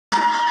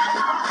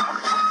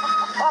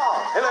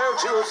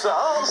to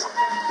yourselves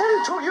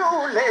and to you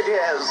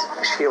ladies.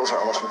 These heels are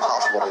almost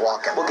impossible to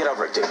walk in. Well, get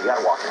over it, dude. You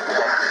gotta walk in,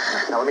 okay?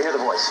 Now, let me hear the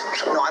voice.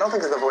 No, I don't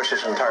think that the voice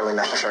is entirely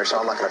necessary, so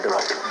I'm not going to do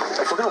it.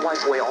 If we're gonna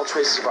wipe away all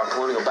traces of our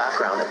colonial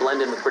background and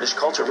blend in with British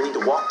culture, we need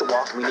to walk the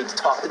walk and we need to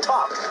talk the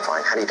talk.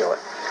 Fine, how do you do it?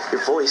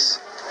 Your voice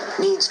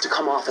needs to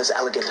come off as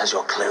elegant as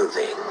your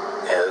clothing.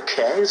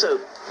 Okay, so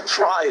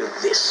try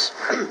this.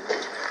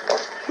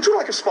 Would you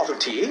like a spot of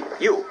tea?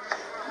 You.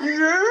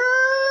 Yes.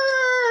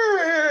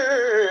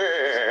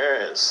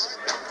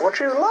 Would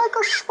you like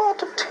a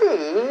spot of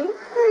tea?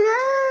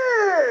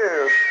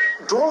 Yes.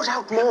 Draw it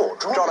out more.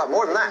 Draw it out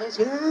more than that.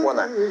 More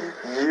than that.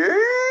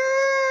 Yes.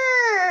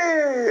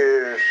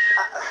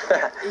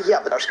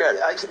 Yeah, but that's good.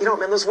 You know,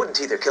 man, those wooden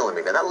teeth are killing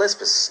me, man. That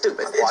lisp is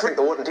stupid. Well, I think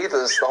the wooden teeth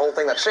is the whole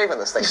thing that's shaving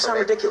this thing. You sound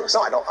ridiculous.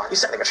 No, I don't. I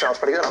think it sounds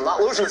pretty good. I'm not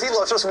losing teeth.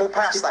 Let's just move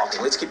past that.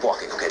 Let's keep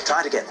walking. Okay,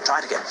 try it again. Try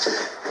it again.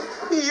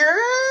 Yes.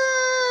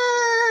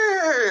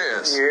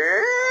 Yes.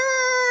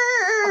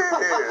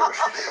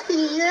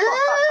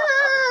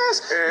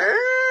 Yes.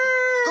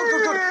 Good,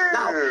 good, good.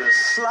 Now,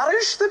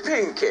 flourish the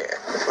pinky.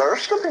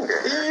 Flourish the pinky.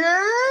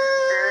 Yes.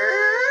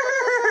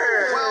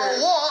 Well,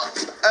 what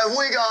have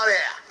we got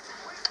here?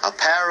 A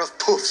pair of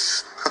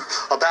puffs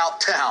about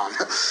town,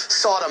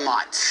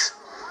 sodomites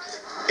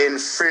in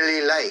frilly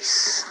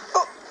lace.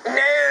 Oh,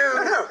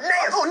 no.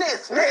 Oh,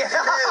 Nith. No. We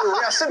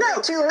are simply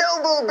two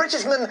noble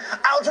Britishmen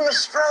out on a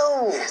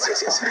stroll.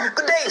 Yes.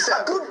 Good day,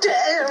 sir. Good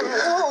day.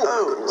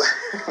 Oh.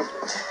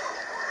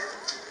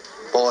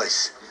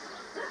 Boys,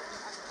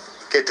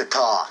 get the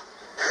tar.